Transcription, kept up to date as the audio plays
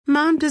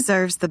Mom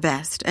deserves the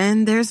best,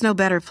 and there's no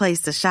better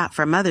place to shop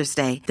for Mother's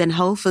Day than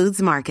Whole Foods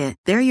Market.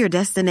 They're your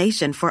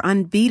destination for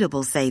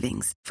unbeatable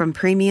savings, from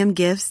premium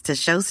gifts to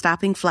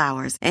show-stopping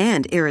flowers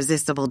and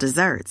irresistible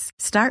desserts.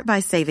 Start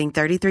by saving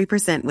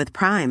 33% with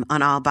Prime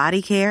on all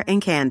body care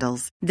and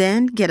candles.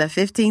 Then get a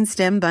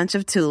 15-stem bunch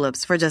of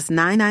tulips for just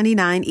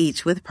 $9.99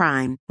 each with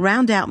Prime.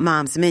 Round out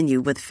Mom's menu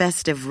with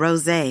festive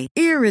rosé,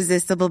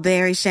 irresistible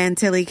berry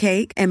chantilly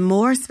cake, and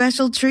more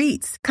special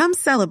treats. Come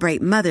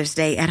celebrate Mother's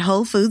Day at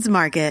Whole Foods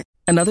Market.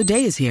 Another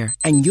day is here,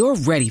 and you're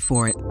ready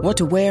for it. What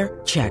to wear?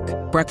 Check.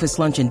 Breakfast,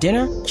 lunch, and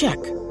dinner?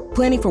 Check.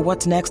 Planning for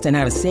what's next and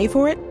how to save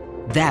for it?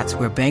 That's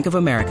where Bank of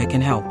America can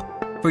help.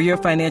 For your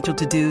financial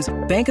to-dos,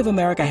 Bank of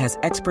America has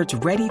experts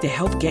ready to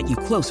help get you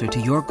closer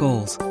to your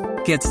goals.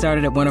 Get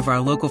started at one of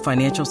our local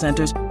financial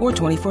centers or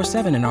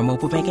 24/7 in our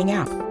mobile banking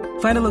app.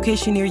 Find a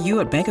location near you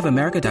at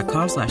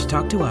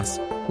bankofamerica.com/talktous.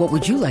 What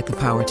would you like the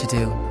power to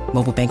do?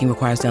 Mobile banking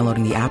requires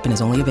downloading the app and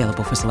is only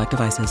available for select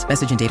devices.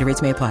 Message and data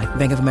rates may apply.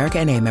 Bank of America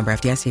N.A., member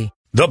FDIC.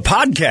 The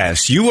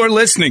podcast you are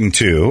listening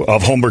to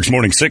of Holmberg's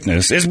Morning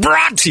Sickness is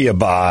brought to you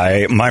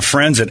by my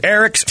friends at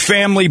Eric's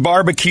Family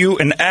Barbecue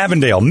in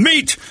Avondale.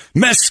 Meet,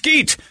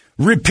 mesquite,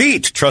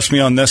 repeat. Trust me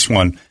on this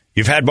one.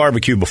 You've had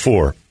barbecue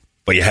before,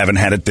 but you haven't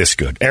had it this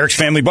good. Eric's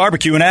Family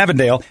Barbecue in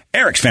Avondale,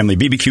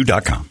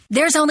 ericsfamilybbq.com.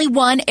 There's only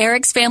one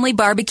Eric's Family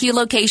Barbecue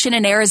location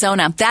in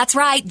Arizona. That's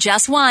right,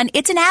 just one.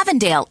 It's in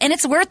Avondale, and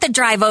it's worth the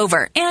drive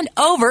over and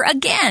over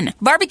again.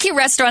 Barbecue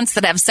restaurants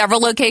that have several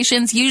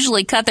locations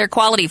usually cut their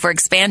quality for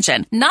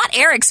expansion. Not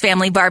Eric's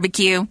Family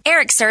Barbecue.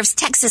 Eric serves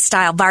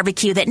Texas-style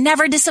barbecue that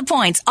never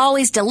disappoints,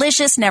 always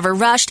delicious, never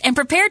rushed, and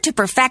prepared to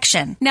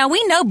perfection. Now,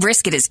 we know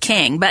brisket is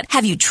king, but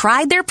have you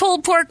tried their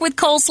pulled pork with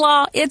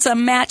coleslaw? It's a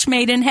match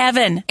made in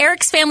heaven.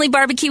 Eric's Family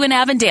Barbecue in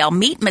Avondale.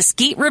 Meet,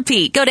 mesquite,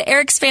 repeat. Go to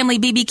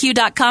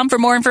ericsfamilybbq.com for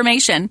more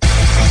information.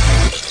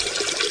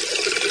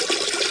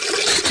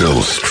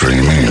 Still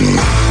streaming.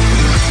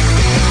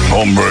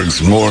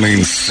 Holmberg's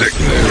Morning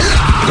Sickness.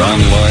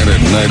 Online at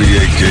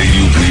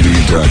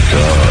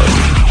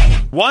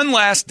 98kupd.com. One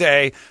last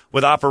day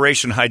with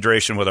Operation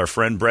Hydration with our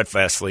friend Brett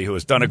Vesley, who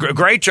has done a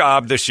great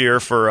job this year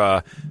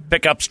for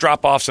pickups,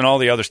 drop-offs, and all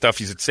the other stuff.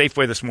 He's at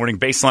Safeway this morning,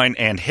 Baseline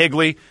and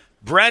Higley.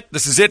 Brett,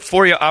 this is it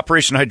for you.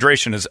 Operation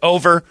Hydration is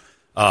over.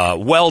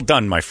 Well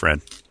done, my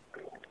friend.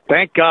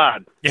 Thank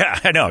God. Yeah,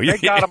 I know.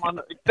 Thank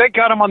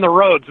God I'm on the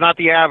roads, not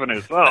the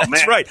avenues. Oh, That's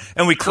man. right.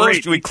 And we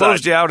closed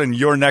you out in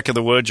your neck of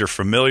the woods. You're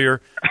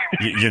familiar.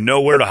 You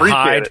know where to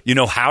hide. It. You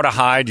know how to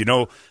hide. You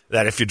know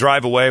that if you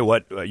drive away,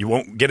 you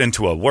won't get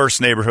into a worse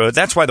neighborhood.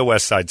 That's why the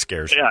West Side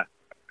scares you.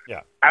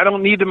 Yeah. I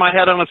don't need my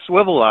head on a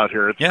swivel out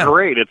here. It's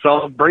great. It's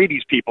all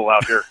Brady's people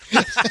out here.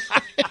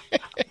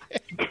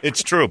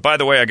 It's true. By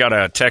the way, I got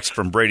a text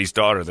from Brady's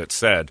daughter that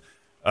said,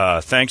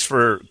 thanks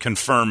for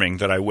confirming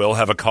that I will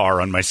have a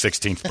car on my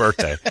 16th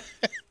birthday.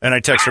 And I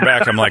text her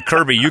back. I'm like,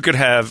 Kirby, you could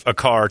have a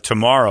car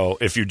tomorrow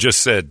if you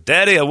just said,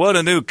 Daddy, I want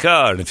a new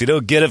car. And if you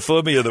don't get it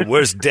for me, you're the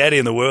worst daddy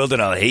in the world,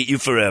 and I'll hate you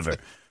forever.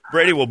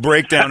 Brady will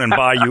break down and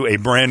buy you a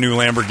brand new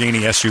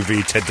Lamborghini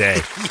SUV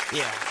today.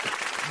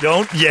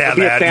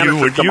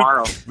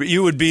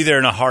 You would be there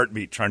in a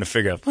heartbeat trying to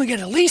figure out, we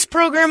get a lease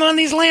program on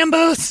these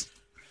Lambos?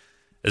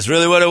 That's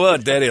really what I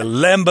want, Daddy, a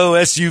Lambo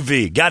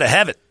SUV. Got to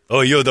have it. Oh,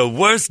 you're the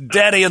worst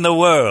daddy in the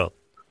world.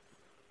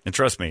 And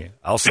trust me,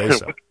 I'll say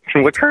so.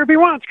 What Kirby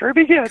wants,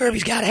 Kirby gets.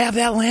 Kirby's got to have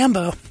that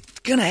Lambo. It's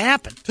going to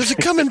happen. Does it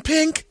come in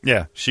pink?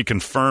 Yeah, she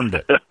confirmed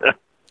it.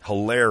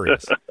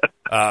 Hilarious.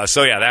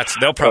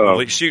 They'll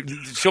probably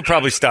she'll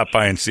probably stop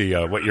by and see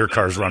what your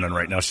car's running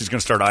right now. She's going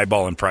to start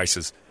eyeballing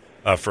prices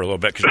for a little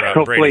bit.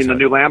 Hopefully in the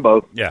new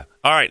Lambo. Yeah.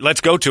 All right, let's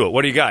go to it.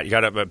 What do you got? You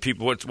got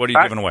people. What are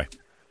you giving away?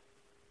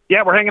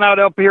 Yeah, we're hanging out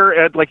up here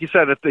at, like you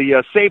said, at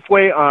the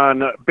Safeway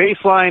on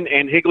Baseline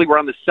and Higley. We're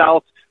on the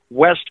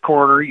southwest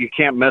corner. You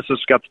can't miss us.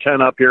 Got the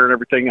tent up here and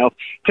everything else.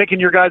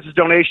 Taking your guys'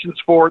 donations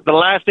for the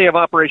last day of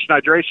Operation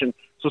Hydration.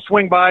 So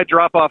swing by,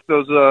 drop off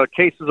those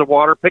cases of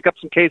water, pick up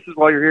some cases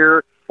while you're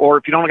here. Or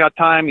if you don't got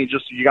time, you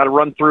got to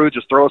run through.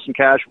 Just throw us some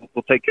cash.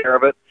 We'll take care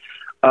of it.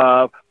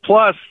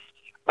 Plus,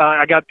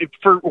 I got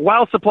for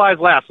while supplies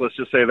last. Let's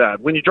just say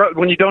that when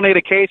you donate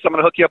a case, I'm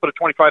going to hook you up with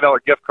a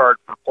 $25 gift card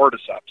for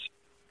Portisubs.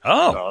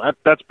 Oh, so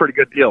that's a pretty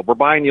good deal. We're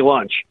buying you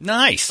lunch.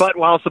 Nice. But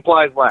while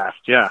supplies last,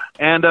 yeah.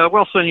 And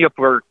we'll send you up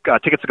for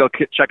tickets to go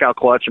check out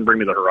Clutch and bring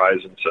me the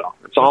Horizon. So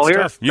it's all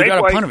here. You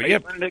got a ton of it.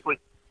 Yep.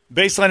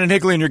 Baseline and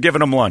Higley, and you're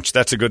giving them lunch.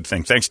 That's a good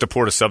thing. Thanks to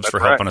Portisubs for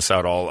helping us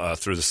out all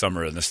through the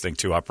summer and this thing,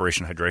 too.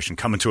 Operation Hydration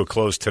coming to a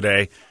close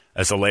today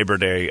as a Labor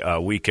Day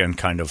weekend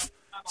kind of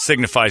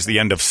signifies the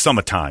end of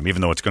summertime,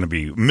 even though it's going to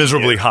be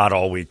miserably hot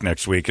all week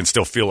next week and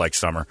still feel like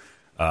summer.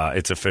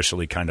 It's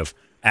officially kind of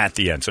at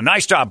the end. So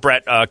nice job,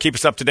 Brett. Keep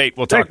us up to date.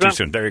 We'll talk to you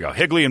soon. There you go.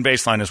 Higley and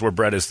Baseline is where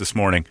Brett is this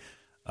morning.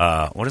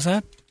 What is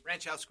that?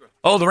 Ranch House Grill.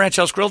 Oh, the Ranch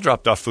House Grill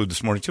dropped off food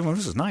this morning, too. Well,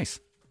 this is nice.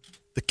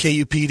 The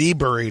KUPD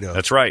burrito.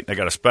 That's right. They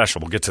got a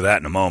special. We'll get to that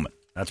in a moment.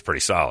 That's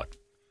pretty solid.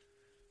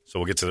 So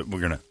we'll get to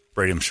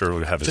Brady, I'm sure,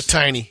 will have his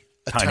tiny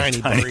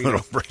burrito.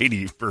 Little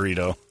Brady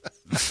burrito.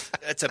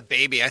 That's a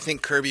baby. I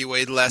think Kirby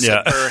weighed less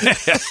at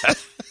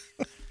birth.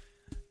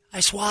 I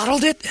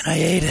swaddled it and I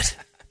ate it.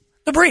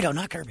 The burrito,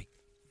 not Kirby.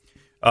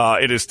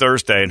 It is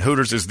Thursday, and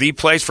Hooters is the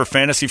place for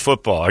fantasy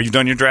football. Are you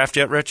done your draft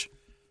yet, Rich?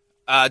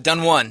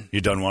 Done one.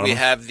 You done one? We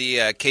have the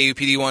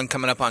KUPD one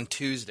coming up on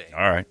Tuesday.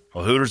 All right.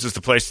 Well, Hooters is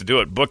the place to do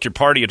it. Book your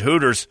party at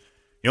Hooters.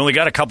 You only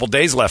got a couple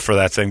days left for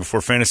that thing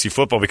before fantasy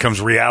football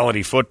becomes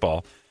reality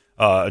football.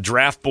 A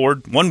draft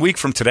board, 1 week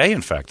from today,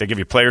 in fact. They give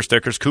you player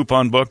stickers,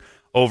 coupon book,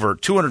 over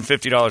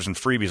 $250 in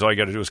freebies. All you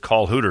got to do is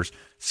call Hooters.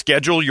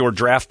 Schedule your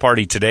draft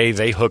party today.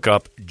 They hook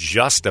up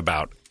just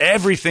about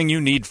everything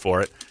you need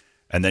for it.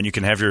 And then you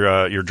can have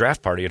your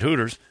draft party at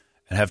Hooters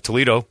and have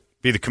Toledo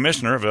be the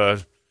commissioner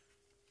of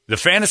the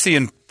fantasy.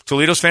 And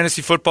Toledo's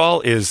fantasy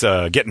football is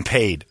getting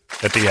paid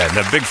at the end.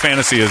 The big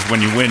fantasy is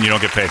when you win, you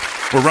don't get paid.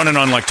 We're running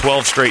on like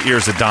 12 straight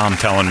years of Dom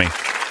telling me,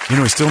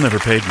 he still never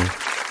paid me.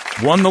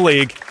 Won the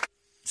league.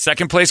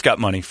 Second place got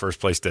money. First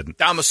place didn't.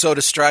 Dom was so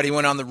distraught he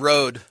went on the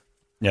road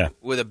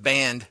with a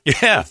band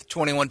with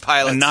 21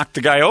 Pilots. And knocked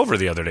the guy over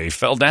the other day. He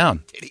fell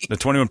down. Did he? The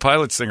 21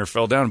 Pilots singer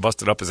fell down and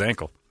busted up his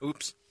ankle.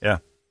 Oops. Yeah.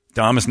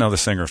 Dom is now the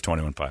singer of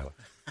 21 Pilots.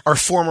 Our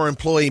former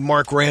employee,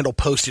 Mark Randall,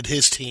 posted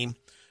his team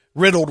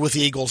riddled with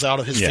Eagles out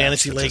of his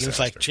fantasy league. And it's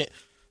like,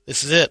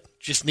 this is it.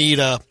 Just need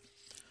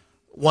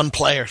one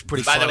player. It's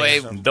pretty funny. By the way,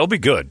 they'll be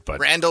good. But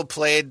Randall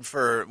played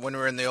for, when we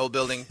were in the old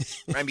building,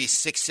 maybe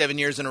 6-7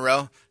 years in a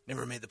row.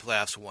 Never made the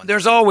playoffs once.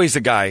 There's always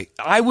a guy.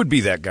 I would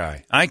be that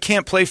guy. I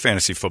can't play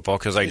fantasy football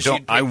because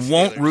I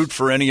won't root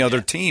for any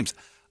other teams.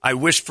 I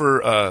wish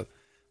for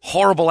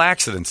horrible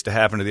accidents to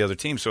happen to the other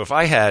team. So if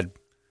I had,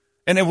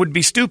 and it would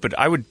be stupid,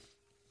 I would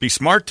be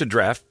smart to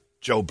draft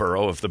Joe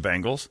Burrow of the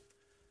Bengals,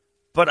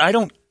 but I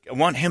don't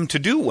want him to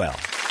do well.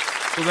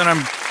 So then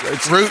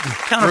it's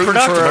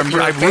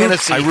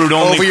counterproductive. I root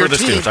only for the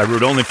Steelers. I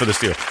root only for the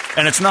Steelers.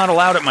 And it's not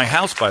allowed at my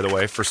house, by the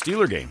way, for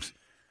Steeler games.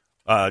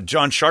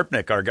 John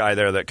Sharpnick, our guy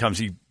there that comes,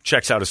 he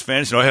checks out his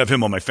fantasy. I have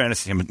him on my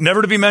fantasy team.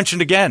 Never to be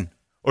mentioned again,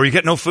 or you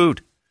get no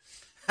food.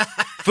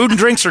 Food and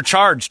drinks are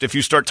charged if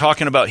you start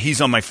talking about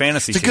he's on my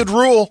fantasy team. It's a good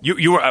rule.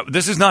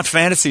 This is not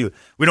fantasy.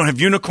 We don't have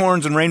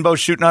unicorns and rainbows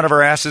shooting out of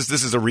our asses.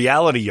 This is a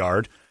reality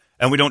yard,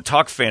 and we don't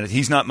talk fantasy.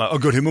 He's not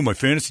got him on my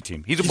fantasy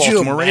team. He's a Baltimore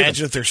Raven. Could you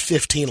imagine if there's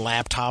 15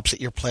 laptops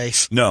at your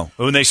place? No.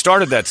 When they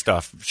started that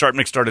stuff,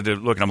 Sharpnick started to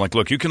look, and I'm like,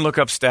 look, you can look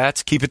up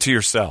stats. Keep it to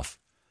yourself.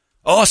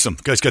 Awesome.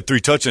 Guy's got 3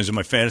 touchdowns in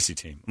my fantasy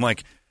team. I'm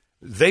like,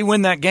 they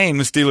win that game,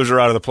 the Steelers are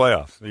out of the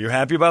playoffs. Are you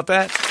happy about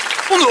that?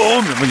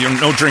 Well,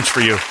 no drinks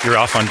for you. You're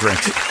off on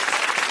drinks.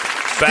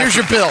 Here's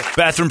your bill.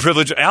 Bathroom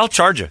privilege. I'll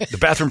charge you. The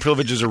bathroom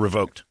privileges are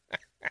revoked.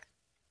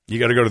 You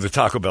got to go to the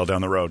Taco Bell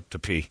down the road to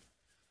pee.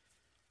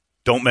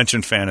 Don't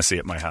mention fantasy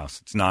at my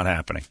house. It's not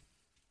happening.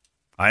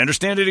 I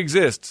understand it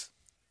exists,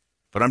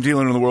 but I'm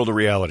dealing in the world of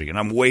reality, and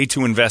I'm way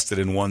too invested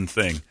in one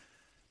thing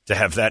to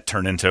have that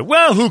turn into,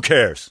 well, who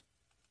cares?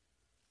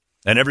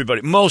 And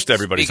most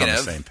everybody's on the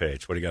same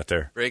page. What do you got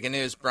there? Breaking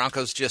news.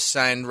 Broncos just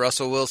signed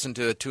Russell Wilson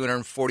to a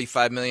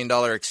 $245 million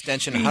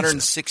extension,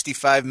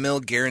 $165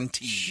 million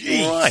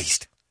guaranteed.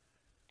 Christ.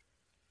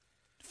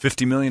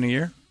 $50 million a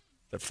year?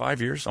 Is that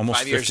 5 years? Almost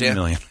 5 years, $50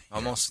 million.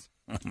 Almost.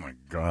 Oh, my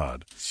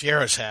God.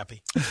 Sierra's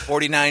happy.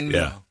 49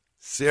 million. Yeah.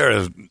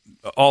 Sierra,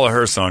 all of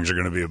her songs are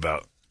going to be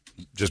about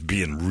just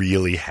being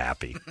really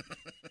happy.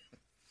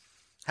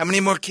 How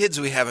many more kids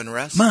are we having,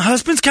 Russ? My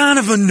husband's kind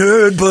of a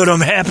nerd, but I'm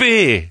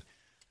happy.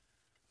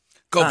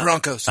 Go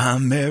Broncos.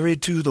 I'm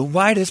married to the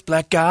whitest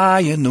black guy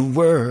in the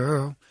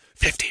world.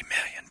 $50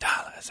 million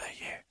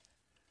a year.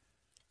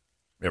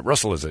 Yeah,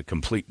 Russell is a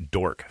complete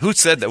dork. Who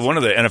said that? One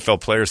of the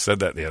NFL players said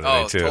that the other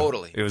day, too. Oh,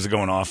 totally. It was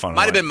going off on him.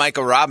 Might have been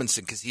Michael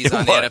Robinson because he's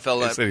on the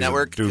NFL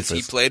Network because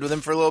he played with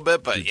him for a little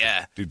bit, but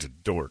Dude's a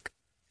dork.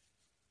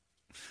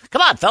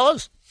 Come on,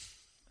 fellas.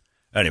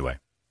 Anyway,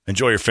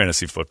 enjoy your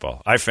fantasy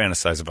football. I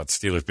fantasize about the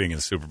Steelers being in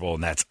the Super Bowl,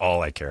 and that's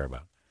all I care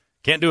about.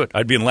 Can't do it.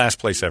 I'd be in last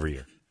place every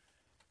year.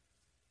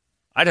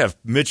 I'd have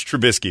Mitch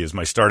Trubisky as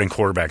my starting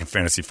quarterback in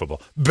fantasy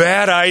football.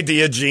 Bad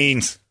idea,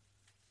 Jeans.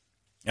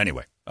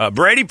 Anyway,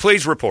 Brady,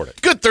 please report it.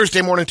 Good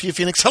Thursday morning to you,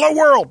 Phoenix. Hello,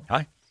 world.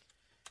 Hi.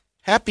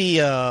 Happy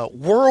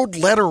World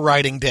Letter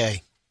Writing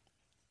Day.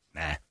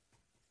 Nah.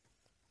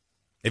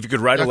 If you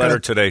could write a letter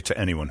today to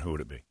anyone, who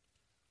would it be?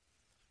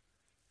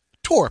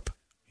 Torp.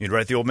 You'd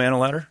write the old man a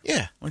letter?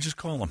 Yeah. Why don't you just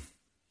call him?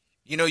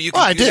 You know, you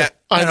can do that.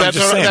 That's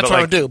what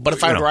I would do. But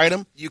if I would write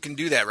him? You can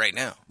do that right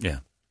now.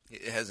 Yeah.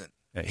 It hasn't.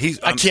 Yeah,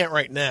 I can't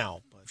right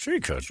now. But sure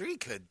you could. Sure you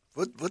could.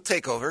 We'll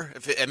take over.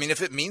 If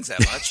it means that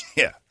much.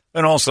 Yeah.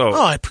 And also,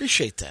 I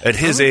appreciate that. At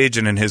his age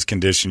and in his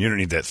condition, you don't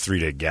need that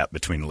 3-day gap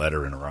between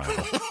letter and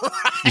arrival.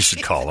 You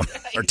should call him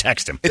or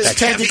text him. It's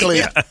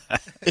technically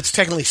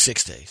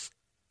 6 days.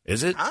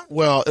 Is it? Huh?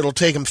 Well, it'll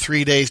take him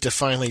 3 days to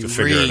finally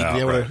figure read. it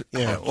out.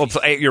 Right. Well,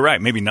 you're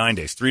right. Maybe 9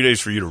 days. 3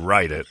 days for you to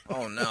write it.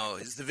 Oh no!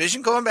 Is the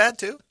vision going bad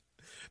too?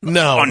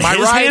 No, on my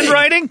his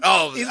handwriting.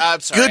 Oh, I'm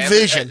sorry. Good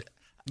vision.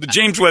 The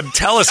James Webb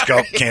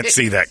Telescope can't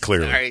see that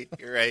clearly. Sorry,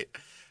 you're right.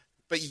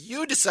 But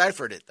you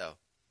deciphered it though.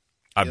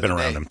 I've been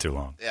around him too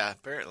long. Yeah,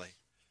 apparently.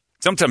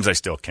 Sometimes I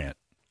still can't.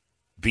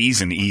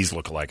 B's and E's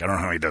look alike. I don't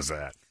know how he does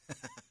that.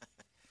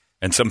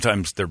 And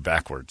sometimes they're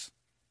backwards.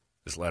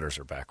 His letters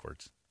are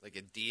backwards. Like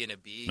a D and a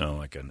B? No,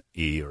 like an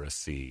E or a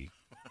C.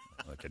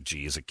 Like a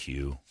G is a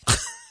Q.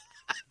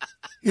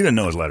 He didn't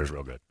know his letters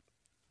real good.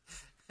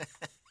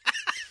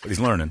 But he's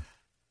learning.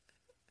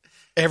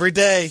 Every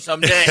day.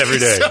 Someday. Every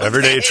day. Someday.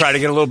 Every day. You try to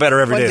get a little better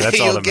every One day. day That's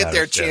all you'll that get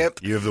matters. there, champ.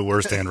 Yeah. You have the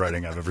worst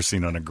handwriting I've ever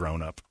seen on a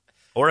grown-up.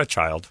 Or a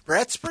child.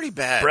 Brett's pretty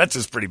bad. Brett's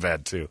is pretty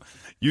bad, too.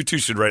 You two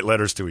should write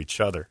letters to each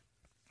other.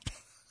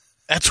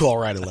 That's who I'll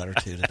write a letter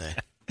to today.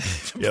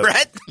 Yep.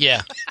 Brett?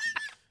 Yeah.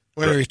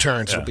 When he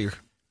returns, it'll be.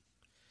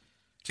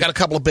 Got a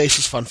couple of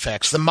basis fun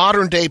facts. The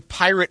modern-day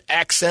pirate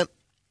accent.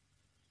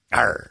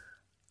 Arr.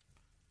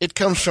 It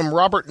comes from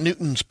Robert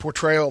Newton's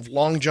portrayal of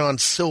Long John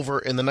Silver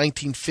in the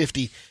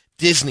 1950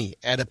 Disney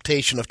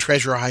adaptation of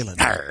Treasure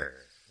Island. Arr.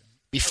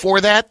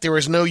 Before that, there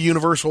was no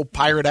universal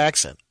pirate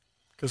accent.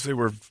 Because they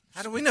were...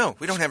 How do we know?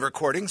 We don't have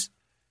recordings.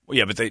 Well,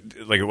 yeah, but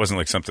it wasn't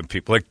like something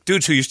people... Like,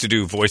 dudes who used to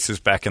do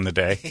voices back in the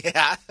day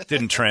Yeah.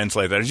 didn't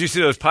translate that. Did you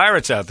see those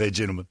pirates out there,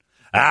 gentlemen?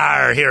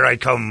 Arr, here I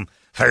come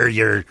for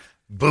your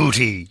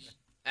booty.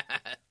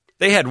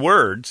 They had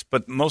words,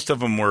 but most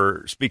of them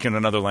were speaking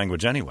another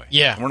language anyway.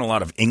 Yeah. There weren't a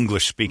lot of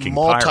English-speaking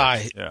Multi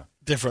pirates. Yeah.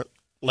 different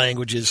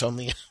languages on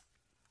the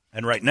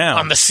And right now...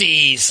 on the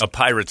seas. A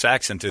pirate's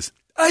accent is,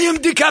 I am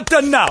the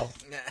captain now.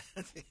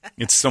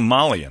 It's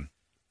Somalian.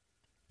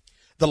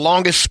 The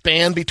longest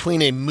span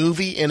between a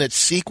movie and its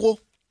sequel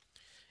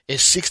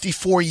is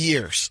 64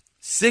 years.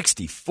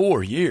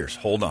 64 years.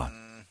 Hold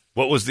on.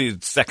 What was the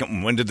second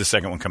one? When did the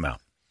second one come out?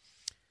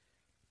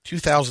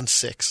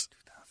 2006.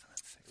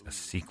 A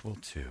sequel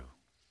to...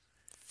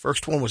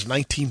 First one was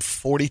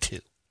 1942.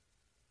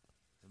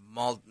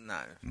 Not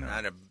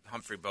a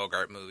Humphrey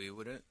Bogart movie,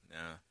 would it? No.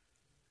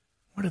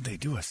 What did they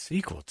do a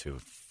sequel to?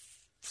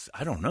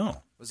 I don't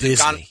know. Was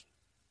Disney.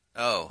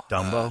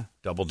 Dumbo?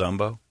 Double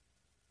Dumbo?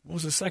 What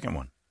was the second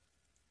one?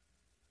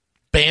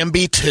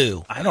 Bambi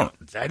 2. I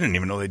didn't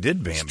even know they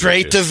did Bambi.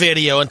 Straight to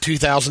video in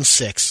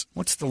 2006.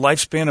 What's the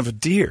lifespan of a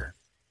deer?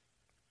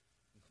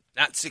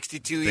 Not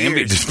 62 Bambi,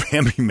 years. does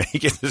Bambi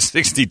make it to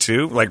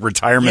 62? Like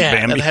retirement Yeah,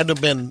 Bambi? it had to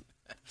have been.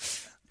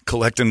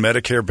 Collecting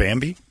Medicare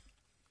Bambi?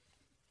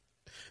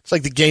 It's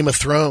like the Game of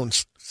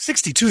Thrones.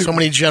 62. So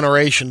many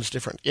generations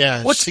different.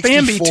 Yeah. What's 64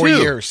 Bambi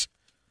 2? years.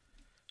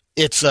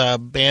 It's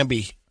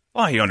Bambi.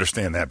 Oh, you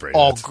understand that, Brady.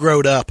 All That's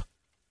growed up.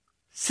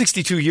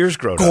 62 years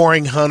grown up.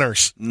 Goring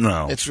hunters.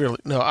 No. It's really.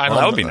 No, I Well, don't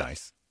that know. would be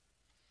nice.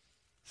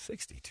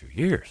 62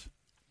 years.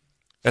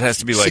 That has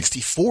to be like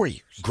 64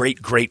 years.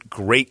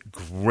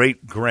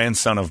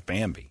 Great-great-great-great-grandson of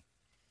Bambi.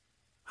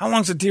 How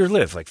long does a deer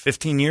live? Like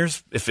 15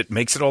 years? If it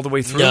makes it all the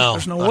way through? No,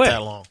 There's no not way.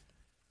 that long.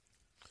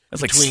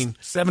 That's Between- like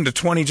 7 to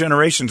 20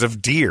 generations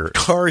of deer.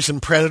 Cars and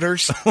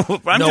predators. I'm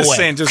No just way.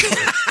 saying,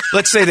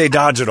 let's say they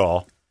dodge it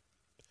all.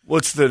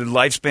 What's the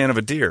lifespan of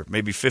a deer?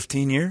 Maybe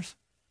 15 years?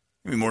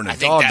 Maybe more than a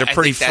dog. They're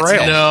pretty that's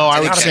frail. it. No, I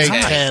would Gotta say be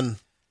high. 10.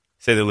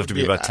 Say they live to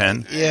be about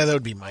 10? Yeah, that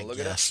would be my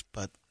guess.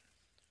 But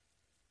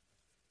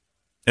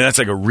And that's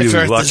like a if really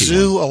they're at the lucky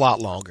zoo, one. a lot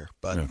longer.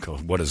 But Okay,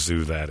 what a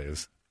zoo that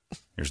is.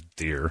 Here's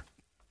deer.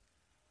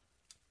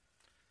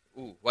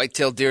 Ooh,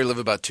 white-tailed deer live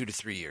about 2 to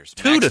 3 years.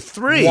 2 to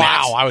 3?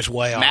 wow, I was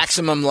way off.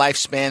 Maximum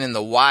lifespan in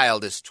the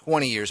wild is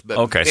 20 years, but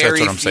Okay, so that's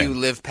very what I'm few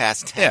saying. live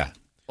past 10. Yeah.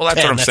 Well,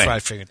 that's 10, what I'm that's saying. what I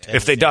figured, 10.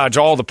 If they dodge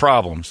all the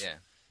problems Yeah.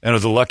 and are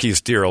the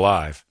luckiest deer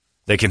alive,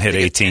 they can hit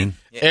 18.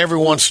 Yeah. Every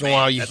once in a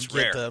while, you that's can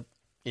get rare. the.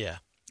 Yeah.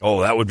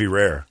 Oh, that would be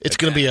rare. It's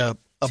going to be a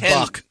 10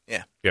 buck.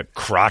 Yeah. Yeah,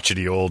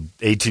 crotchety old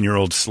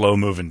 18-year-old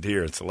slow-moving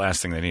deer. It's the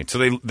last thing they need.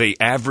 So they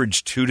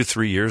average 2 to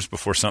 3 years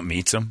before something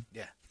eats them?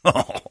 Yeah.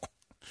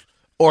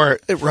 Or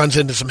it runs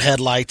into some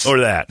headlights.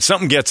 Or that.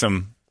 Something gets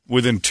them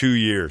within 2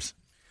 years.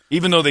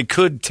 Even though they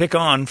could tick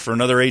on for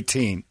another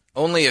 18.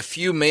 Only a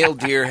few male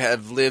deer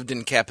have lived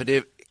in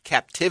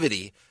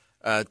captivity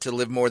to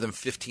live more than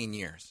 15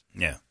 years.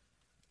 Yeah.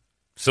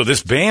 So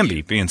this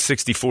Bambi, being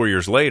 64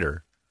 years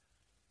later,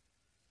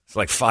 it's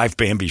like 5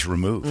 Bambis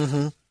removed.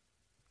 Mm-hmm.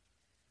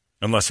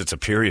 Unless it's a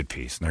period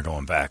piece and they're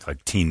going back,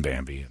 like Teen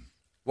Bambi.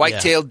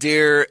 White-tailed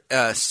deer,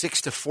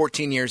 6 to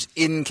 14 years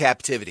in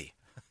captivity.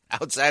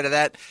 Outside of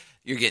that,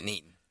 you're getting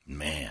eaten.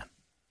 Man.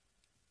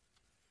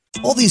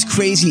 All these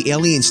crazy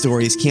alien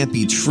stories can't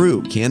be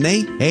true, can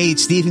they? Hey,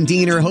 it's Stephen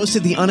Diener, host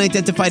of the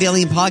Unidentified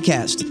Alien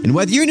Podcast. And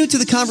whether you're new to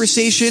the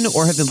conversation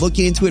or have been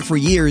looking into it for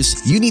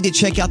years, you need to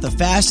check out the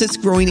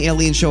fastest growing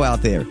alien show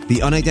out there,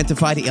 the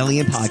Unidentified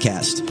Alien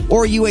Podcast,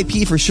 or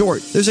UAP for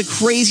short. There's a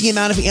crazy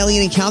amount of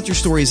alien encounter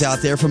stories out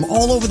there from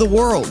all over the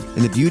world.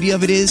 And the beauty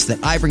of it is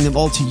that I bring them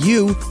all to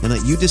you and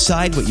let you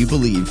decide what you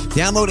believe.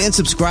 Download and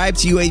subscribe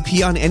to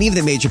UAP on any of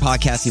the major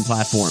podcasting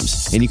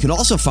platforms. And you can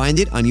also find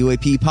it on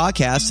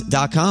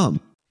UAPpodcast.com.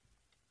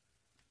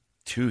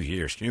 2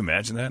 years. Can you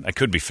imagine that? I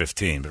could be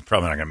 15, but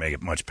probably not going to make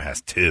it much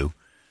past 2.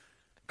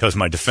 Because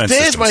my defense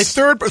Today's system. my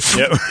third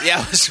birthday.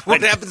 Yeah,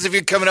 what happens if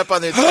you're coming up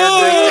on their third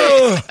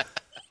birthday?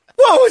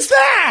 What was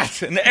that?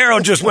 And the arrow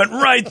just went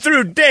right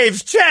through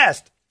Dave's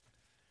chest.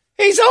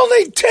 He's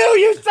only 2,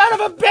 you son of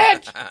a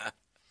bitch.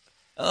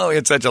 Oh, he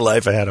had such a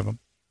life ahead of him.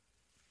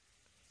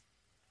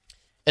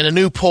 In a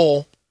new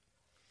poll,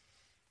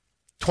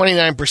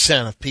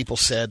 29% of people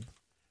said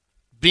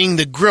Being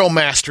the grill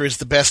master is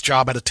the best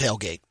job at a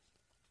tailgate.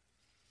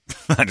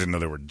 I didn't know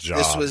there were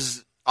jobs. This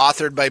was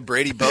authored by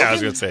Brady Bogan? Yeah, I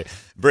was going to say,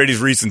 Brady's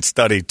recent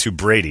study to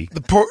Brady.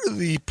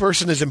 The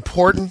person is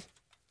important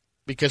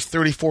because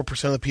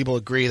 34% of the people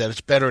agree that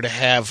it's better to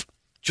have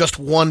just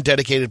one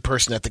dedicated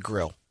person at the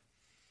grill.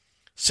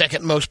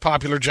 Second most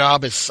popular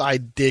job is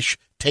side dish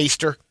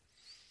taster,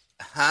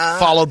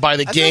 followed by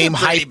the game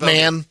hype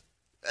man.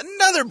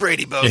 Another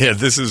Brady Bogan. Yeah,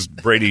 this is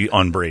Brady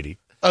on Brady.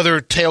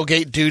 Other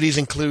tailgate duties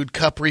include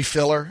cup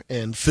refiller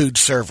and food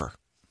server.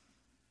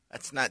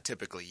 That's not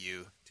typically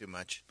you too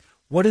much.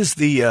 What is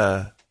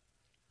the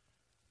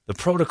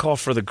protocol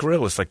for the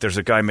grill? It's like there's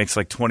a guy makes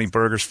like 20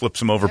 burgers, flips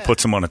them over,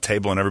 puts them on a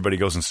table, and everybody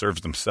goes and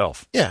serves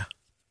themselves. Yeah.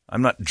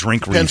 I'm not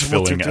drink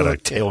refilling at a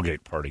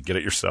tailgate party. Get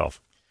it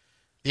yourself.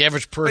 The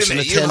average person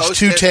attends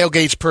 2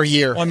 tailgates per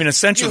year. Well, I mean,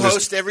 essentially, you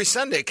host every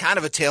Sunday, kind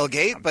of a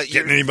tailgate, but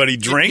getting anybody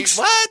drinks?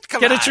 What?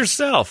 Come Get on. it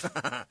yourself.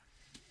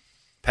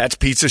 Pat's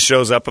Pizza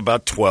shows up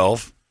about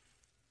 12.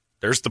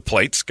 There's the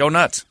plates. Go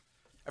nuts.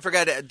 I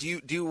forgot. Do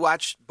you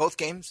watch both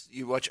games?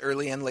 You watch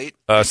early and late?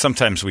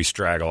 Sometimes we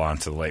straggle on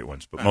to the late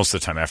ones, but most of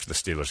the time after the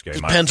Steelers game.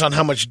 Depends on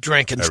how much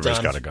drinking's done.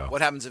 Everybody's got to go.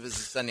 What happens if it's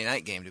a Sunday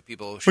night game? Do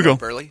people show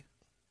up early?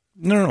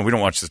 No, we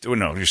don't watch this.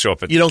 No, you show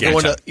up at you don't game go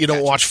into time. You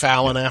don't watch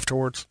Fallon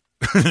afterwards.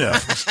 No,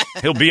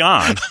 he'll be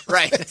on,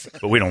 right?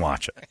 But we don't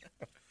watch it.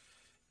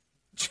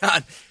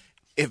 John,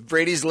 if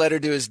Brady's letter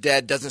to his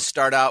dad doesn't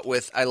start out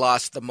with "I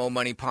lost the Mo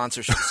Money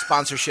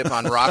sponsorship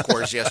on Rock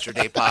Wars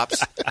yesterday,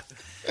 pops,"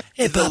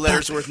 hey, the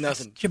letter's worth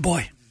nothing. Your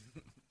boy.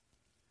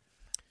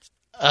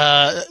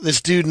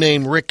 This dude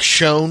named Rick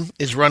Schoen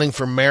is running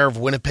for mayor of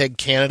Winnipeg,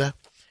 Canada.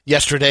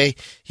 Yesterday,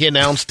 he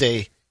announced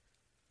a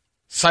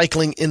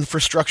cycling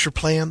infrastructure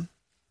plan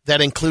that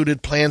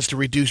included plans to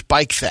reduce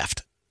bike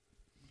theft.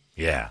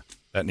 Yeah,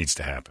 that needs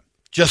to happen.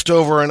 Just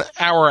over an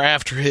hour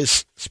after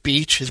his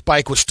speech, his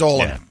bike was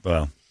stolen. Yeah,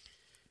 well,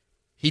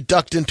 he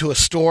ducked into a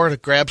store to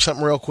grab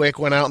something real quick,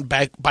 went out, and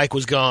bike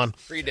was gone.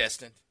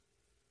 Predestined.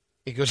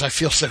 He goes, I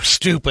feel so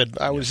stupid.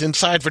 I was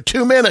inside for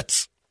 2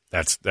 minutes.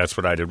 That's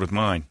what I did with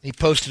mine. He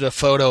posted a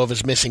photo of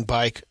his missing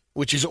bike,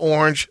 which is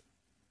orange.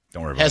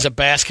 Don't worry about has it. a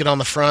basket on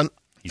the front.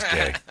 He's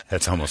gay.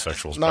 That's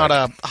homosexual's Not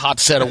bike. a hot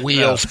set of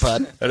wheels,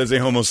 but... That is a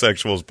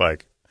homosexual's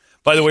bike.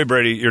 By the way,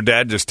 Brady, your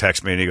dad just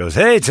texted me and he goes,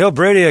 hey, tell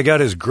Brady I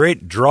got his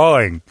great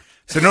drawing. I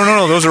said,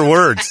 no, those are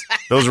words.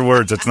 Those are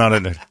words. That's not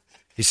it.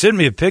 He sent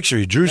me a picture.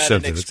 He drew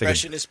something. It's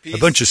like a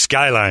bunch of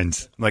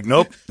skylines. I'm like,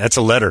 nope, that's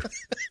a letter.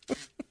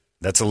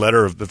 That's a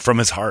letter from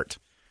his heart.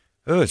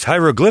 Oh, it's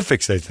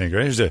hieroglyphics, I think,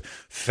 right? There's a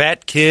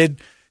fat kid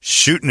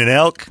shooting an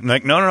elk. I'm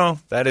like, no,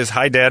 that is,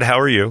 hi, Dad, how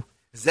are you?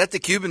 Is that the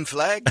Cuban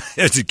flag?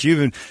 It's a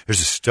Cuban. There's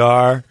a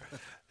star.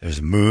 There's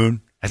a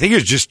moon. I think he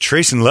was just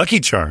tracing Lucky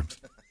Charms.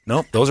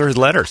 Nope, those are his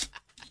letters.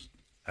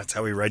 That's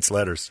how he writes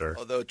letters, sir.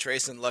 Although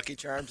tracing Lucky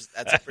Charms,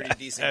 that's a pretty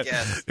decent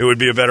guess. It would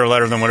be a better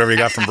letter than whatever you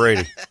got from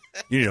Brady.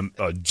 You need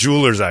a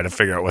jeweler's eye to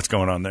figure out what's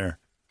going on there.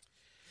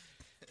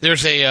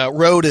 There's a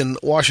road in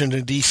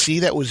Washington, D.C.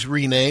 that was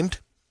renamed.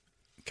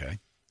 Okay.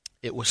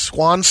 It was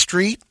Swan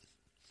Street,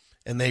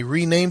 and they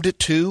renamed it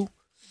to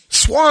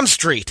Swan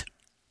Street.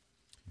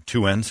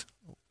 2 N's?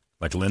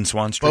 Like Lynn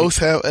Swan Street? Both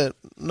have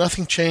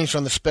nothing changed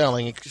on the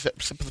spelling,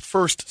 except the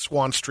first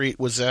Swan Street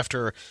was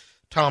after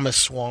Thomas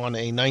Swan,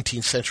 a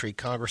 19th century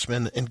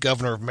congressman and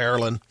governor of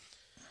Maryland.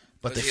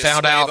 But was they he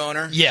found a slave out.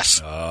 Owner?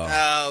 Yes.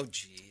 Oh,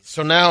 jeez.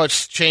 So now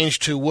it's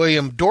changed to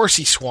William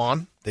Dorsey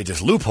Swan. They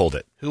just loopholed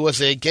it. Who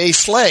was a gay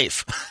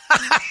slave.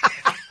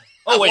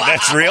 Oh, wait,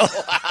 that's real?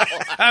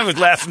 I was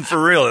laughing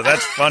for real.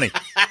 That's funny.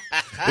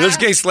 There's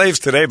gay slaves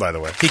today, by the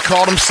way. He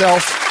called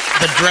himself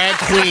the drag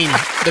queen,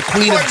 the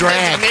queen of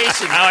drag.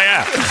 Oh,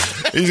 yeah.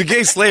 He's a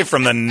gay slave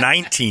from the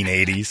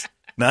 1980s,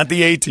 not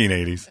the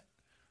 1880s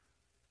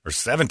or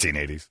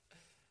 1780s.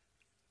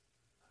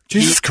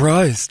 Jesus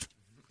Christ.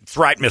 That's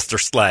right, Mr.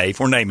 Slave.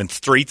 We're naming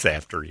streets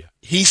after you.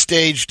 He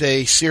staged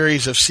a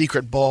series of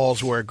secret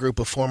balls where a group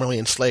of formerly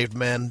enslaved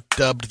men,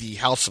 dubbed the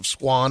House of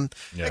Swan,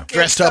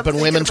 dressed up in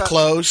women's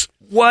clothes.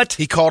 What?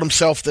 He called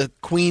himself the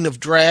Queen of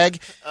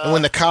Drag. And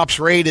when the cops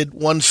raided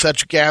one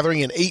such gathering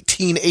in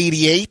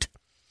 1888,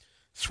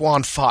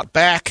 Swan fought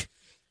back,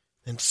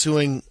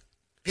 ensuing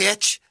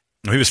bitch.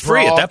 He was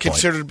free at that point.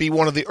 Considered to be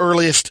one of the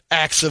earliest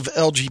acts of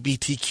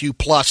LGBTQ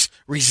plus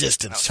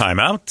resistance. Time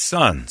out,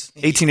 sons.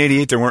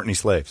 1888, there weren't any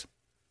slaves.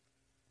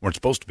 Weren't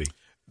supposed to be.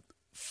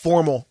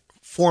 Former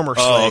slaves.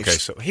 Oh, okay.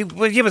 So he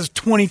was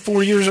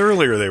 24 years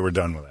earlier they were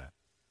done with that.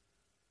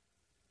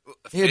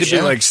 He had to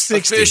be like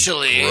 60.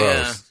 Officially,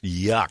 gross.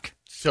 Yeah. Yuck.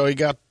 So he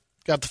got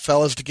the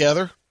fellas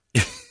together.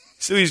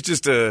 So he's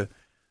just a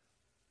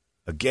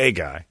gay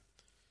guy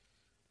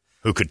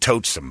who could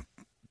tote some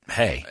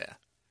hay. Oh, yeah.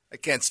 I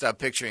can't stop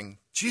picturing,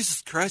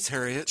 Jesus Christ,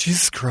 Harriet.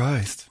 Jesus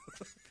Christ.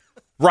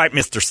 Right,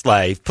 Mr.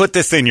 Slave. Put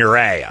this in your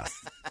ass.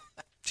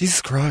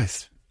 Jesus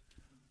Christ.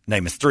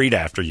 Name a street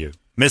after you.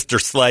 Mr.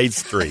 Slave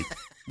Street.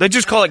 They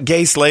just call it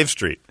Gay Slave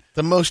Street.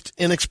 The most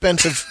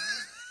inexpensive.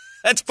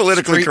 That's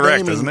politically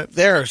correct, isn't it?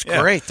 There is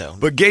great, though.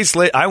 But Gay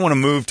Slave, I want to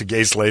move to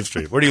Gay Slave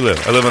Street. Where do you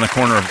live? I live on the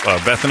corner of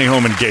Bethany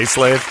Home and Gay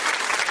Slave.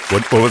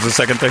 What was the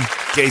second thing?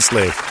 Gay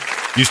slave.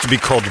 Used to be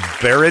called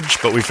barrage,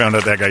 but we found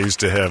out that guy used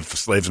to have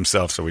slaves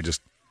himself, so we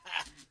just...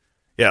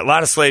 Yeah, a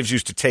lot of slaves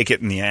used to take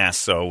it in the ass,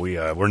 so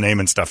we're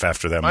naming stuff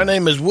after them. My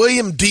name is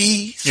William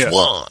D.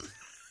 Swan. Yeah.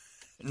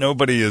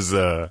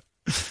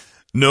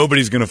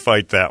 Nobody's going to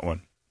fight that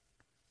one.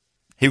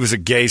 He was a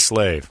gay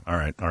slave. All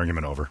right,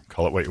 argument over.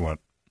 Call it what you want.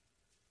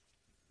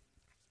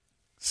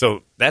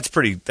 So that's a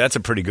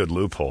pretty good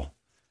loophole.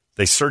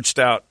 They searched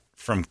out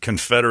from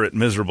Confederate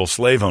miserable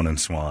slave owning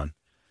Swan,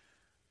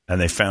 and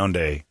they found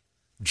a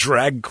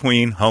drag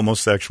queen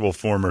homosexual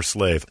former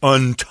slave.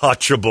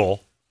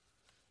 Untouchable.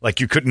 Like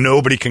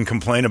nobody can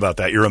complain about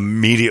that. You're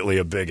immediately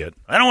a bigot.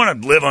 I don't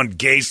want to live on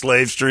Gay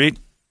Slave Street.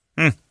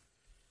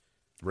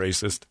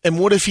 Racist. And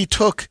what if he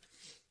took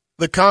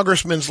the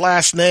congressman's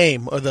last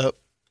name or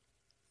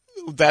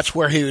that's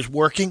where he was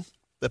working,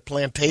 the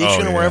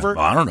plantation or wherever?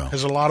 Well, I don't know.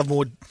 Because a lot of them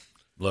would.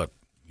 Look,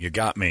 you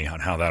got me on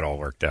how that all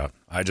worked out.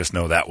 I just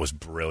know that was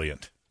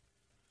brilliant.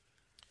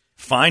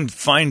 Find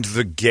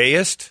the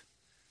gayest,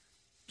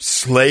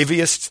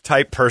 slaviest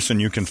type person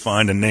you can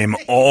find and name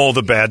all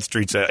the bad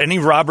streets. Any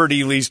Robert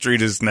E. Lee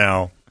Street is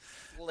now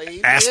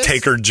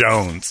Ass-Taker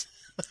Jones.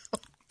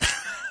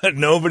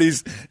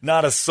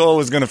 Not a soul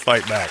is going to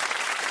fight back.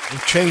 I'm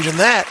changing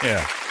that.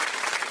 Yeah.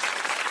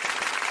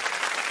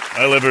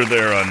 I lived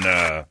there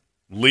on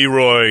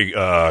Leroy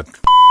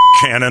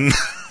Cannon.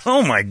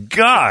 Oh, my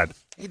God.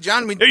 Hey,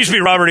 John, there used to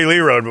be Robert E. Lee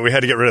Road, but we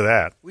had to get rid of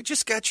that. We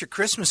just got your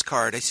Christmas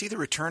card. I see the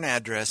return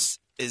address.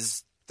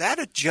 Is that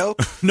a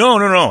joke? No.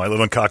 I live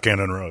on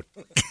Cockcannon Road.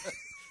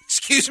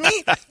 Excuse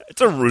me?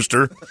 It's a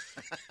rooster.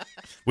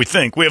 We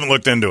think. We haven't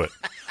looked into it.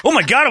 Oh,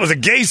 my God, it was a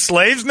gay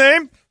slave's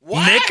name?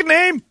 What?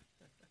 Nickname?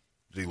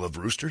 Does he love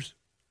roosters?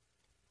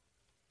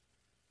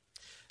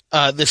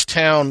 This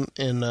town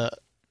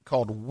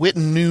called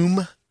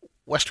Wittenoom,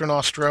 Western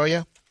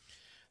Australia.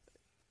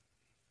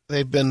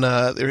 They've been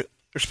they're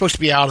supposed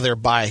to be out of there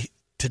by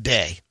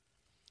today.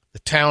 The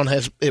town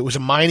it was a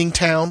mining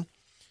town.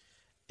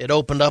 It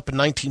opened up in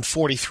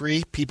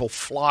 1943. People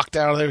flocked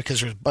out of there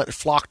because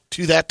flocked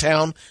to that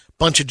town.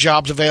 Bunch of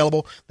jobs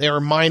available. They were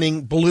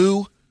mining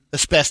blue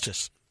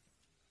asbestos.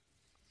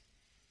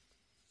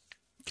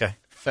 Okay.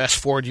 Fast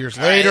forward years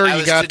later, I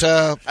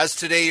was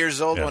today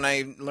years old Yeah. when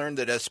I learned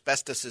that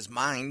asbestos is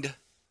mined.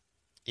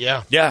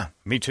 Yeah. Yeah,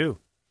 me too.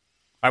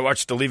 I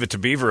watched the Leave It to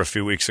Beaver a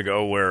few weeks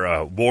ago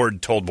where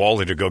Ward told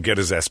Wally to go get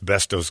his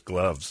asbestos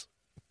gloves.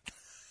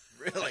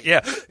 Really?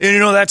 Yeah.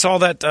 And that's all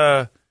that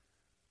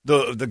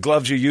the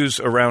gloves you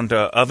use around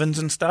ovens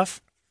and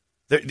stuff.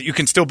 You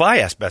can still buy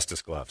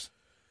asbestos gloves.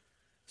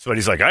 So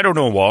he's like, I don't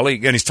know, Wally.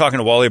 And he's talking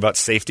to Wally about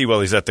safety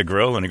while he's at the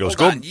grill. And he goes,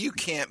 Hold on, you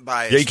can't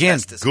buy Yeah, you can.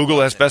 asbestos Google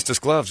gloves asbestos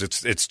gloves.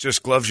 It's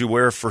just gloves you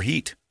wear for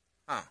heat.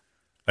 Huh.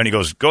 And he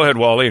goes, go ahead,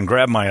 Wally, and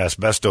grab my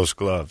asbestos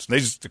gloves. And they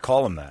used to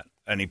call him that.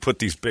 And he put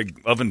these big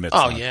oven mitts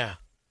on. Oh, yeah.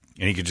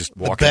 And he could just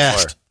walk the in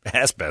best.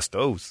 fire.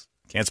 Asbestos.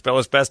 Can't spell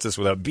asbestos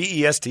without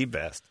B-E-S-T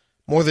best.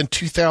 More than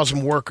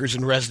 2,000 workers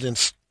and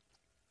residents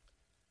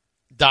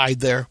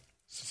died there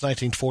since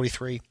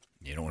 1943.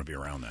 You don't want to be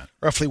around that.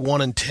 Roughly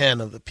 1 in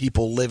 10 of the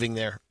people living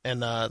there.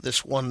 And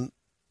this one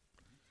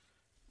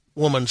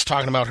woman's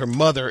talking about her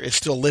mother is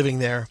still living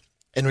there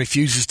and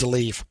refuses to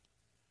leave.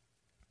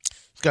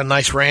 She's got a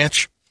nice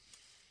ranch.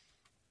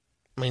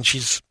 I mean,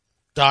 she's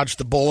dodged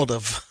the bullet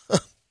of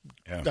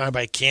dying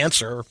by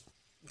cancer.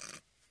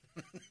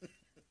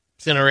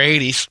 She's in her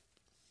 80s.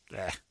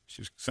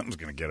 Something's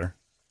going to get her.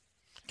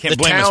 Can't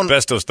blame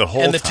asbestos the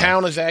whole time. And the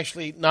town is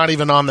actually not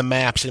even on the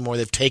maps anymore.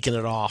 They've taken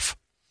it off.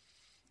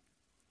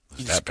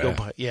 Is that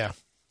bad? Yeah.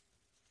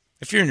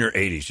 If you're in your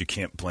 80s, you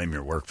can't blame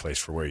your workplace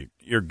for where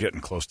you're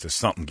getting close to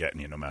something getting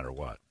you no matter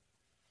what.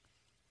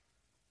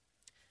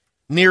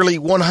 Nearly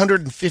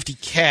 150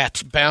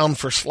 cats bound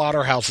for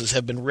slaughterhouses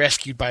have been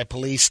rescued by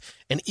police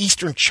in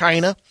eastern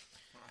China.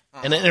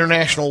 An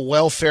international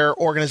welfare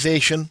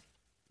organization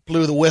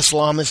blew the whistle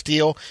on this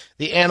deal.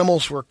 The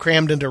animals were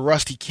crammed into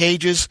rusty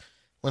cages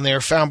when they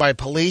were found by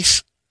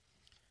police.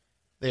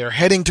 They are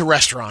heading to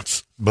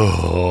restaurants.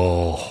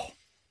 Oh.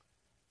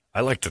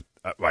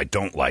 I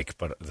don't like,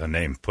 but the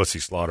name Pussy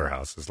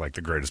Slaughterhouse is like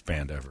the greatest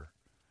band ever.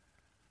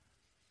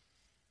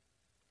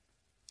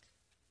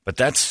 But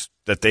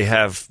they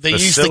have They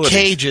used the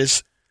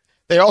cages.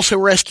 They also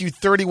rescued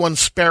 31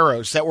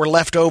 sparrows that were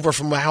left over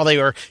from how they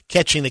were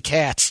catching the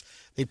cats.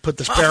 They put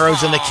the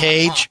sparrows in the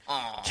cage.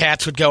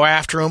 Cats would go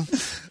after them.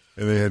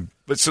 And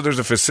so there's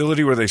a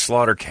facility where they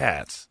slaughter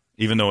cats,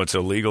 even though it's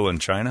illegal in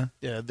China?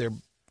 Yeah,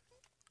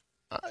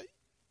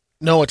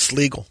 no, it's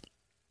legal.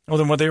 Oh,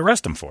 then what do they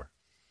arrest them for?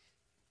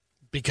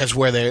 Because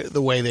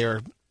the way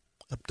they're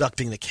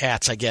abducting the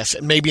cats, I guess,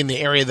 and maybe in the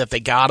area that they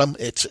got them,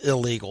 it's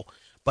illegal.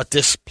 But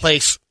this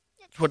place,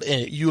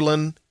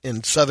 Yulin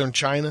in southern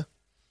China,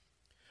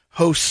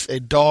 hosts a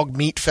dog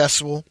meat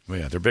festival. Well,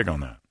 yeah, they're big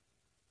on that.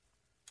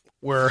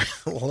 Where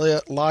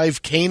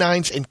live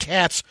canines and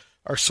cats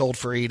are sold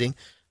for eating.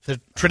 The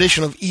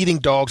tradition of eating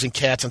dogs and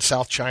cats in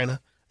South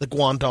China, the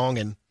Guangdong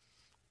and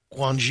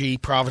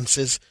Guangxi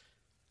provinces,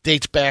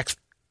 dates back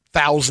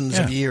thousands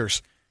of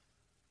years.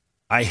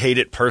 I hate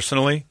it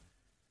personally,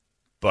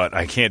 But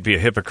I can't be a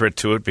hypocrite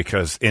to it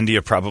because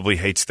India probably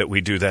hates that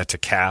we do that to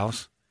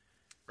cows.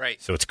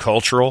 Right. So it's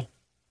cultural.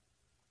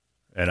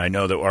 And I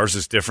know that ours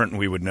is different and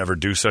we would never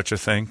do such a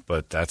thing,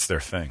 but that's their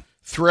thing.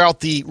 Throughout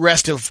the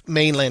rest of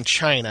mainland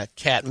China,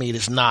 cat meat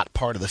is not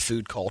part of the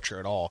food culture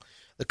at all.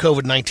 The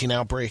COVID-19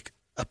 outbreak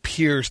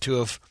appears to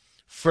have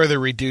further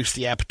reduced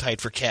the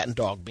appetite for cat and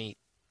dog meat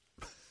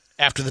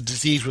after the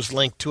disease was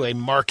linked to a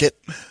market.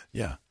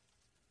 Yeah.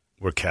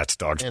 Where cats,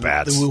 dogs, in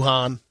bats. the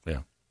Wuhan. Yeah.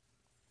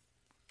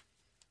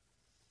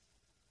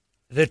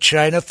 The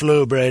China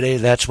flu, Brady.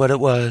 That's what it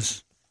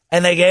was.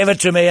 And they gave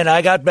it to me, and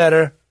I got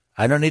better.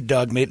 I don't need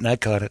dog meat, and I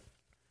caught it.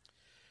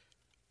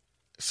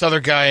 This other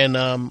guy in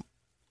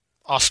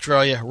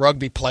Australia,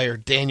 rugby player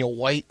Daniel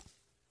White,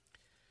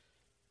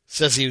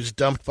 says he was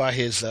dumped by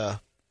his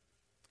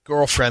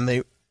girlfriend.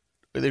 They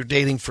were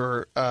dating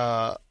for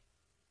a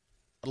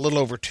little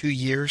over 2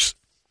 years,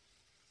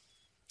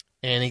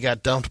 and he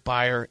got dumped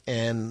by her.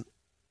 And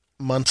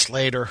months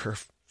later, her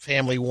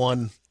family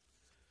won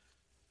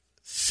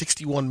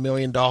 $61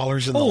 million in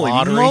the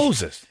lottery.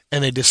 Moses.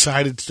 And they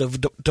decided to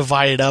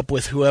divide it up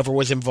with whoever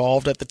was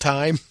involved at the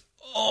time.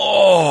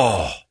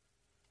 Oh.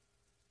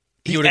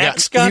 He would have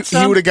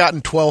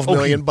gotten $12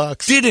 million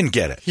bucks. Didn't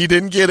get it. He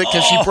didn't get it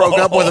because she broke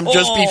up with him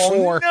just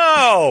before.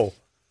 No.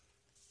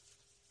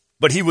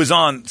 But he was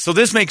on. So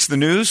this makes the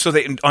news. So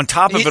they, on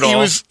top of it all. He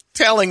was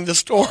telling the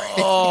story.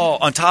 Oh,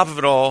 on top of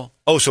it all.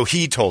 Oh, so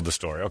he told the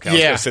story. Okay. I was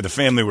Yeah. going to say the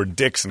family were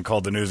dicks and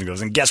called the news and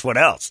goes, and guess what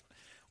else?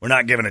 We're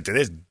not giving it to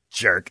this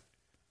jerk.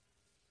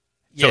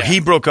 So Yeah. he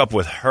broke up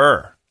with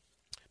her.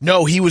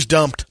 No, he was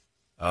dumped.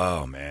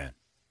 Oh, man.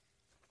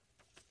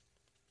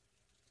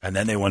 And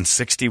then they won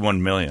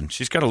 $61 million.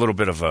 She's got a little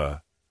bit of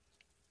a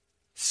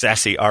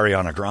sassy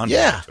Ariana Grande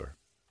Yeah. to her.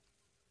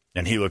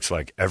 And he looks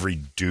like every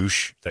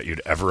douche that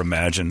you'd ever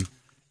imagine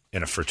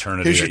in a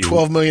fraternity. Here's your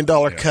 $12 million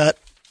cut.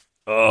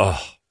 Oh.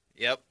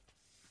 Yep.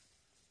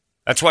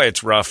 That's why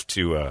it's rough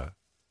to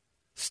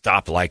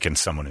stop liking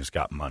someone who's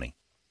got money.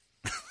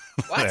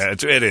 What? Yeah,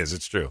 it is.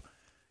 It's true.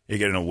 You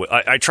get in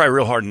I try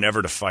real hard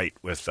never to fight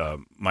with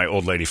my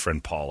old lady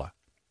friend Paula.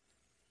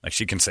 Like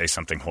she can say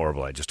something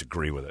horrible, I just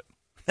agree with it.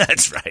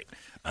 That's right.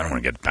 I don't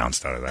want to get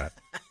bounced out of that.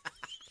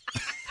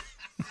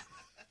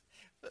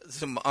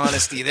 Some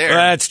honesty there.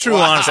 That's true.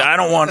 Wow. Honestly, I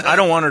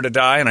don't want her to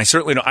die, and I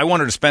certainly don't. I want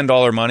her to spend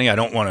all her money. I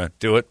don't want to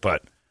do it,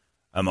 but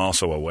I'm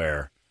also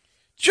aware,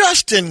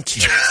 Just in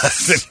case.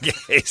 just in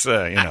case,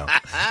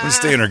 we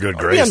stay in her good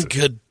Are we graces.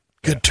 on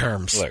good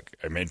terms? Look,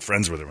 I made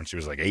friends with her when she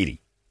was like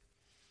 80.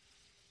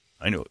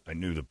 I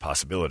knew the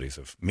possibilities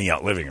of me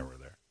outliving her were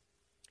there.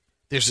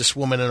 There's this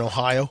woman in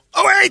Ohio.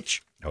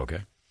 OH! Okay.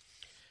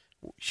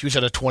 She was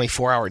at a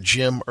 24-hour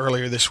gym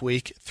earlier this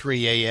week,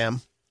 3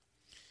 a.m.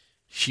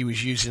 She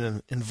was using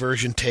an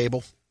inversion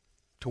table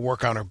to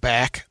work on her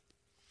back.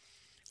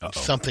 Uh-oh.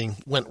 Something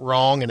went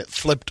wrong, and it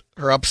flipped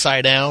her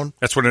upside down.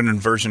 That's what an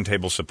inversion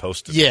table's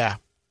supposed to do. Yeah,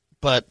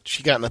 but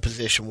she got in a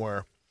position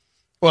where,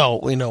 well,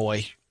 we know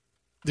why.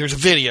 There's a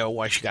video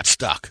why she got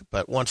stuck,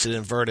 but once it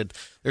inverted,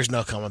 there's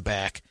no coming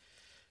back.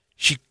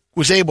 She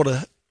was able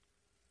to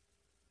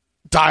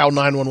dial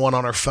 911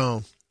 on her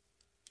phone.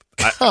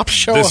 Cops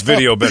show This up,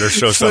 video better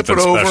show flip something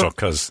it over. special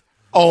because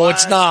Oh,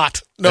 it's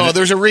not. No,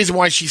 there's a reason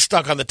why she's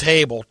stuck on the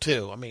table,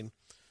 too. I mean,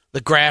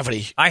 the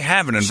gravity. I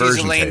have an inversion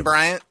She's Elaine table.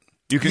 Bryant.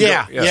 You can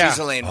Yeah, go, yeah. She's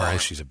Elaine Oh,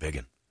 Bryant. she's a big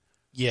one.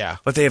 Yeah.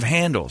 But they have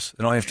handles,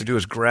 and all you have to do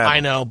is grab.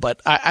 I know,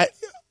 but I'm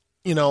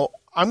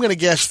going to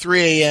guess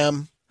 3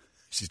 a.m.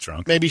 She's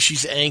drunk. Maybe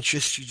she's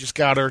anxious. She just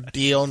got her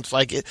deal, and it's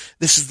like,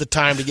 this is the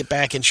time to get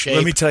back in shape.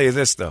 Let me tell you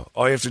this, though.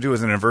 All you have to do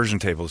with an inversion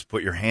table is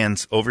put your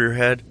hands over your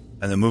head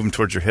and then move them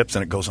towards your hips,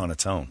 and it goes on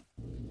its own.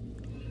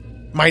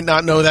 Might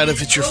not know that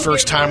if it's your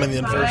first time in the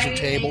inversion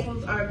table.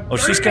 Oh,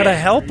 she's got a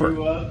helper.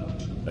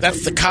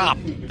 That's the cop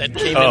that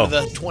came into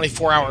the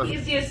 24-hour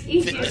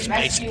fitness,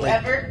 basically.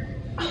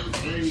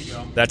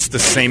 That's the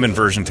same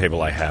inversion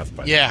table I have.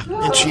 By Yeah,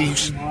 and she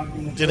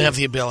didn't have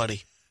the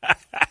ability.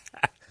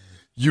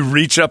 You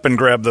reach up and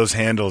grab those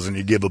handles, and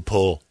you give a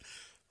pull.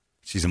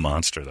 She's a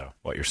monster, though,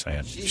 what you're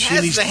saying. She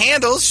has the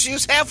handles. She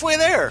was halfway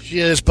there. She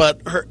is,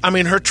 but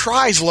her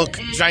tries look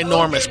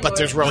ginormous, but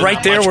there's really Right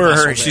not there much where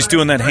muscle she's there.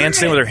 doing that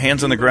handstand with her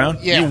hands on the ground,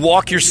 Yeah. you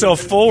walk yourself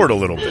forward a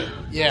little bit.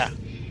 Yeah,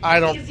 I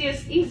don't.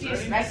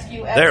 Easiest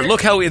rescue ever. There,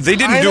 look how they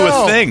didn't I do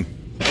know. a thing.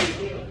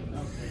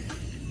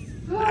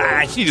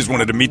 She just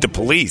wanted to meet the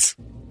police.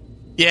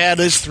 Yeah, it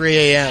is 3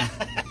 a.m.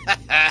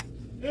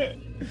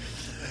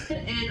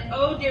 And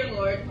oh dear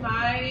Lord,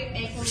 my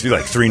ankles. She's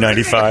like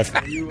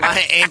 $3.95.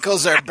 My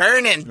ankles are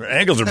burning. Her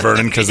ankles are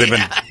burning because they've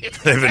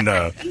been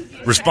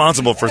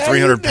responsible for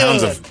 300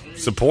 pounds of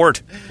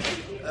support.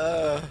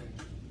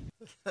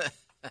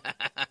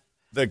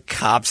 The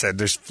cop said,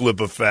 "Just flip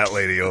a fat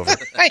lady over."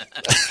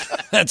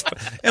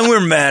 And we're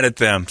mad at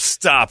them.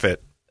 Stop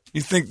it.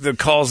 You think the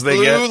calls they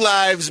get? Blue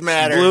lives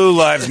matter. Blue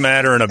lives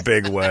matter in a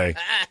big way.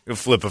 You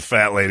flip a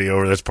fat lady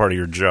over. That's part of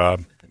your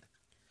job.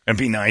 And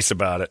be nice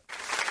about it.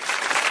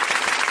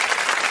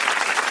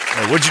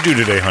 Hey, what'd you do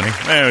today, honey?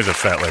 It was a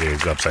fat lady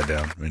who's upside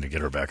down. I mean, to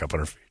get her back up on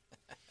her feet.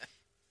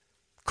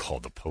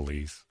 Called the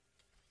police.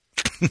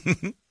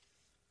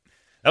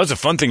 That was a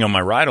fun thing on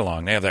my ride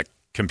along. They have that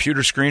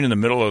computer screen in the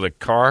middle of the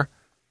car.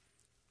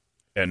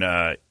 And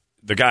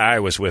the guy I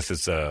was with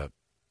is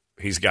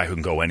he's a guy who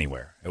can go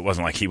anywhere. It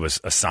wasn't like he was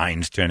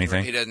assigned to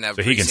anything. He doesn't have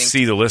so he can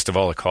see the list of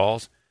all the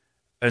calls.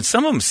 And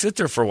some of them sit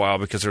there for a while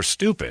because they're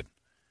stupid.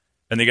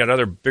 And they got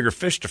other bigger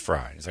fish to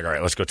fry. He's like, all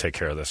right, let's go take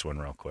care of this one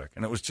real quick.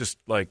 And it was just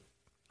like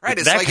right.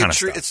 It's that like kind of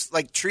stuff. It's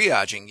like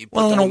triaging. You put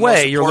well, in the a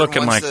way, most you're important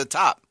looking ones like to the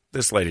top.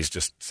 This lady's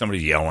just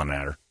somebody yelling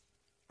at her.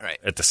 Right.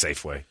 At the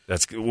Safeway.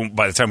 That's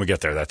by the time we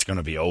get there, that's going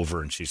to be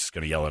over, and she's just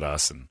going to yell at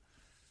us. And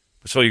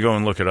so you go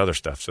and look at other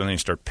stuff. So then you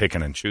start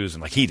picking and choosing,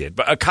 like he did.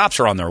 But cops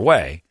are on their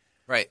way,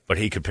 right? But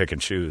he could pick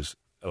and choose,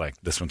 like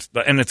this one's,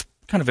 and it's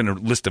kind of in a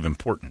list of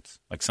importance.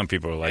 Like some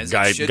people are like,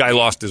 guy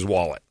lost his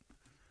wallet.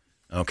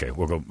 Okay,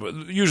 we'll go.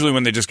 Usually,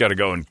 when they just got to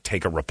go and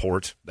take a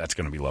report, that's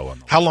going to be low on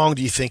the list. How long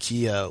do you think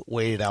he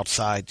waited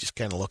outside, just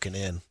kind of looking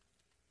in,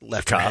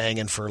 left her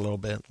hanging for a little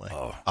bit? Like,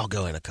 I'll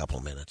go in a couple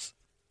of minutes.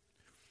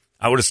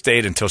 I would have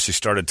stayed until she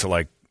started to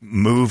like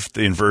move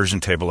the inversion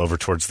table over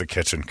towards the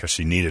kitchen because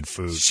she needed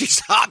food. She's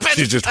hopping.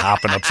 She's just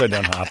hopping, upside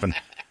down hopping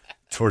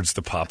towards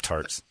the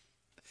Pop-Tarts.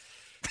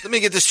 Let me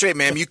get this straight,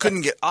 ma'am. You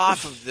couldn't get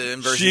off of the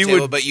inversion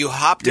table, but you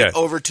hopped it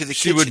over to the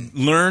kitchen. She would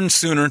learn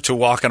sooner to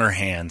walk on her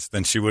hands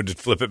than she would to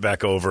flip it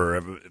back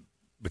over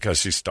because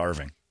she's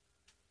starving.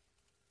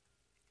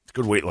 It's a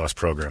good weight loss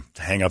program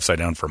to hang upside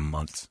down for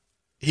months.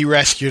 He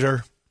rescued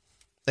her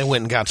and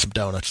went and got some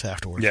donuts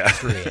afterwards at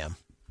 3 a.m.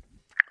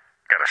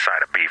 Got a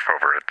side of beef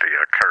over at the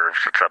Curves.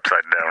 It's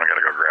upside down. I got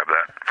to go grab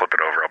that. Flip it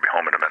over. I'll be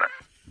home in a minute.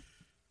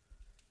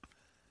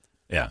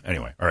 Yeah,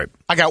 anyway. All right.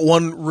 I got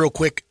one real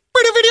quick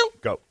video.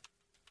 Go.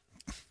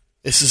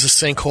 This is a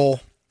sinkhole.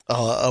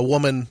 A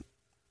woman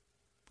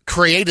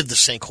created the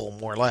sinkhole,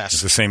 more or less.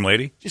 Is the same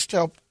lady? Just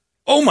help.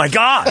 Oh, my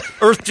God.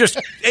 Earth just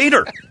ate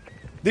her.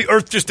 The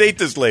Earth just ate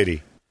this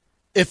lady.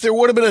 If there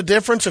would have been a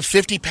difference of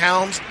 50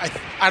 pounds,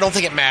 I don't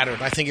think it mattered.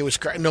 I think it was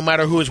no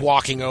matter who was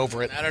walking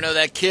over it. I don't know.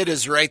 That kid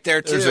is right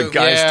there, too. There's a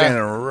guy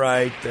standing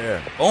right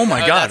there. Oh,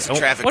 my God. That's a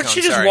traffic What's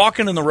cone. she just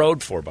walking in the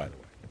road for, by the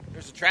way?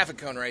 There's a traffic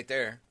cone right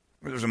there.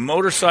 There's a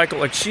motorcycle.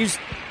 Like, she's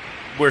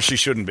where she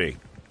shouldn't be.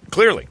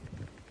 Clearly.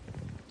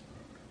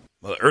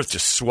 Well, the Earth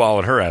just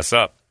swallowed her ass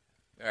up.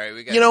 All right,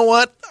 we got. You know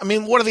what? I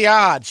mean, what are the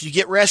odds? You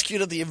get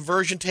rescued at the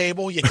inversion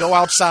table. You go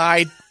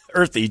outside.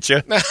 Earth eats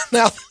you. Now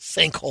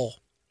sinkhole.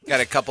 Got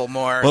a couple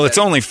more. Well, it's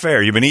only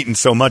fair. You've been eating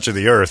so much of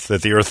the Earth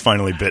that the Earth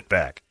finally bit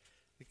back.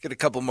 Got a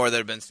couple more that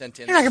have been sent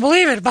in. You're not going to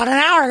believe it. About an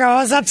hour ago,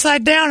 I was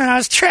upside down and I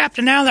was trapped,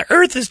 and now the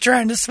Earth is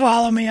trying to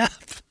swallow me up.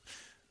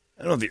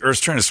 I don't know if the Earth's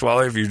trying to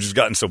swallow you. If you've just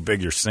gotten so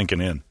big, you're sinking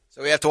in.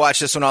 So we have to watch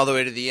this one all the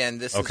way to the end.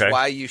 This is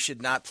why you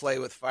should not play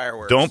with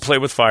fireworks. Don't play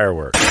with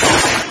fireworks.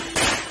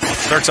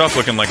 Starts off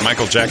looking like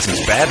Michael Jackson's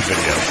Bad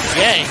video.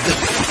 Yay.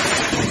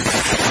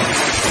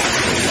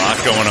 A lot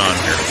going on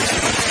here.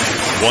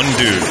 One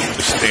dude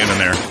just standing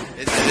there.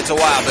 It's a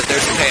while, but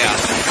there's a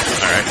payoff.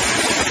 All right.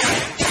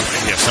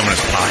 You have some in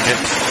his pocket.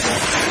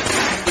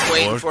 Keep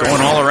waiting for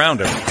going all around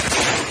him.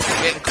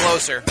 Getting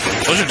closer.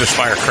 Those are just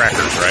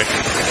firecrackers, right?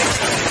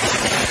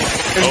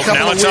 Oh,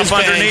 now it's up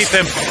underneath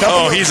him.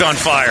 Oh, he's on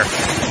fire.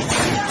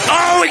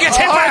 Oh, he gets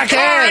hit by a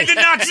car. I did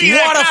not see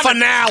that coming. What a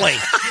finale.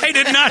 I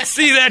did not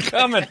see that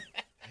coming.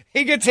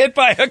 He gets hit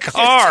by a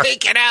car.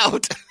 Just take it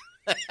out.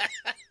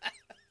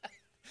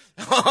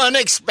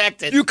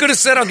 Unexpected. You could have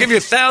said, I'll give you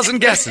 1,000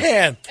 guesses.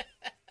 Man.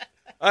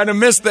 I'd have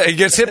missed that. He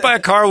gets hit by a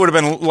car would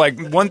have been like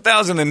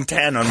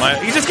 1,010 on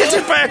my... He just gets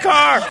hit by a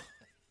car.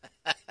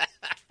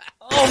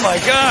 Oh, my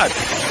God.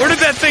 Where did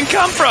that thing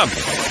come from?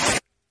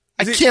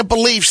 I can't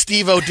believe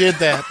Steve-O did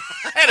that.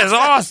 That is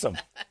awesome.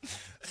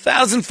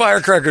 1,000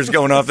 firecrackers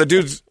going off. The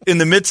dude's in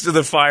the midst of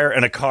the fire,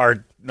 and a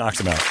car knocks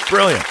him out.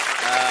 Brilliant.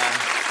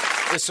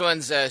 This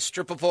one's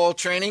stripper pole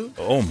training.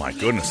 Oh, my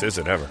goodness, is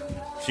it ever.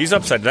 She's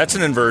upside. That's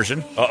an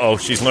inversion. Uh-oh,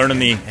 she's learning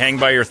the hang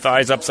by your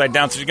thighs upside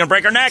down, so she's going to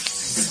break her neck.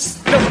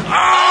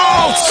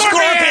 Oh,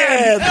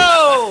 scorpion!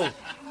 No!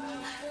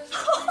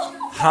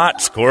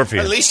 Hot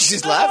scorpion. At least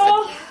she's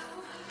laughing.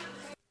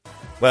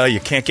 Well, you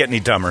can't get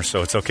any dumber,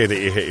 so it's okay that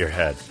you hit your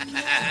head.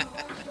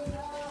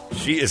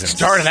 She isn't.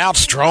 Started out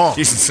strong.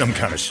 She's in some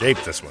kind of shape,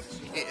 this one.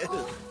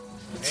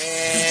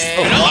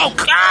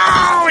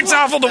 Oh, it's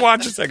awful to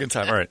watch a second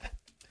time. All right.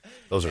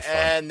 Those are fun.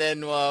 And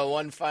then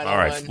one final one.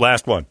 All right,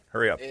 last one.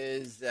 Hurry up.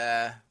 Is,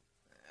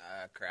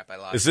 crap, I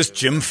lost Is this it.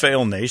 Jim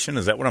Fail Nation?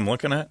 Is that what I'm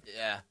looking at?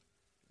 Yeah.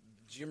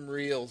 Jim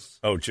Reels.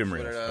 Oh, Jim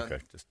Reels. Okay.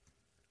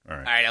 All right.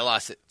 All right, I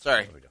lost it.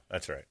 Sorry. There we go.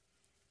 That's right.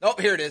 Nope,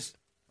 here it is.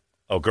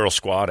 Oh, girl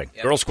squatting.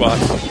 Yep. Girl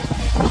squats.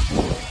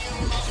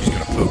 She's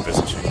going to poop,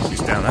 isn't she?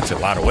 She's down. That's a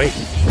lot of weight.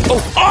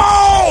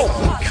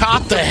 Oh!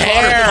 Caught the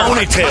hair.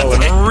 Ponytail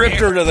and ripped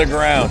her to the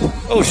ground.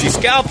 Oh, she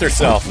scalped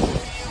herself.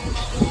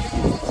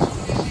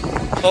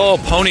 Oh,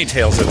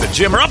 ponytails at the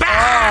gym are up.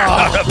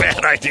 Not a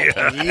bad idea.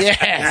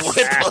 Yes.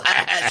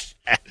 Whiplash.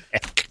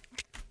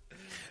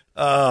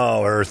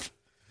 Oh, Earth.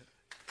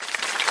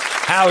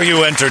 How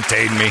you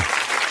entertain me.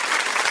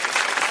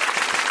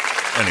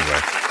 Anyway,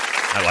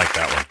 I like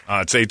that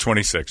one. It's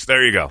 8:26.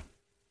 There you go.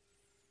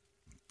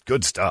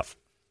 Good stuff.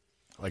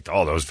 I liked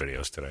all those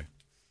videos today.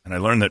 And I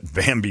learned that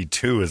Bambi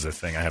 2 is a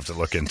thing I have to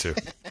look into.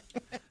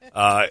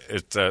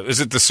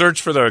 Is it the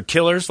search for the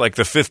killers? Like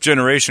the fifth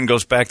generation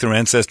goes back through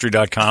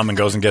Ancestry.com and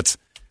goes and gets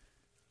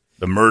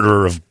the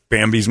murderer of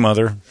Bambi's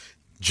mother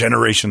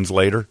generations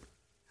later?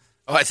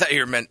 Oh, I thought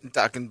you were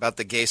talking about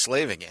the gay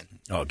slave again.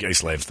 Oh, gay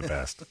slave's the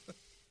best.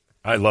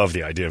 I love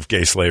the idea of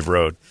Gay Slave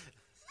Road.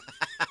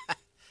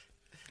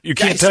 You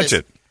can't touch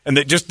it. And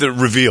just the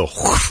reveal.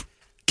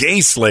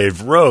 Gay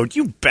Slave Road.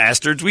 You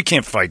bastards. We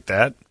can't fight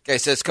that. Guy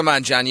says, come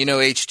on, John. You know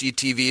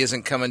HGTV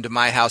isn't coming to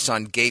my house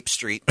on Gape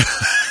Street.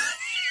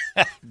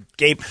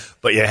 Gape.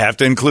 But you have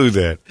to include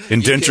that.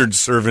 Indentured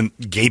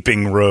servant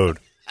Gaping Road.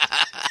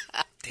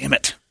 Damn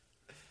it.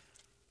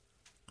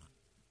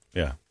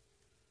 Yeah.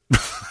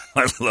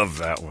 I love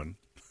that one.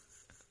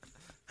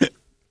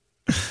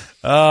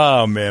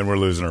 Oh, man, we're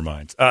losing our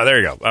minds.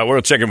 There you go.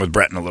 We'll check in with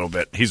Brett in a little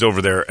bit. He's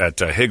over there at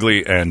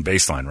Higley and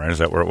Baseline, right? Is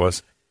that where it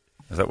was?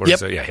 Is that where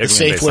yep. It's at? Yeah,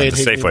 Higley and Baseline.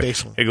 The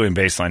Safeway. Higley and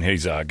Baseline.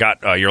 He's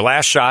got your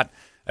last shot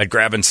at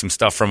grabbing some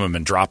stuff from him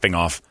and dropping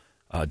off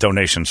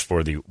donations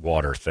for the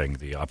water thing,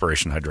 the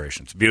Operation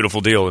Hydration. It's a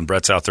beautiful deal, and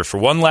Brett's out there for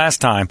one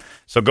last time,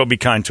 so go be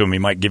kind to him. He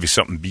might give you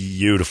something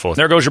beautiful.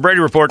 There goes your Brady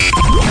Report.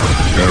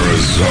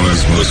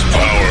 Arizona's most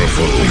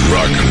powerful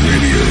rock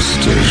radio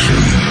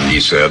station.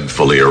 He said,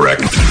 fully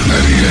erect. 98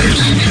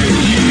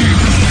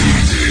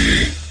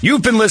 KUPD.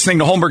 You've been listening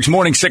to Holmberg's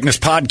Morning Sickness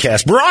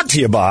Podcast, brought to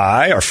you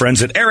by our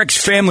friends at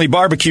Eric's Family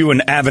Barbecue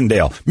in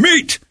Avondale.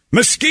 Meet,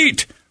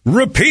 mesquite,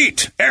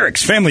 repeat.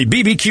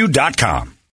 Eric'sFamilyBBQ.com.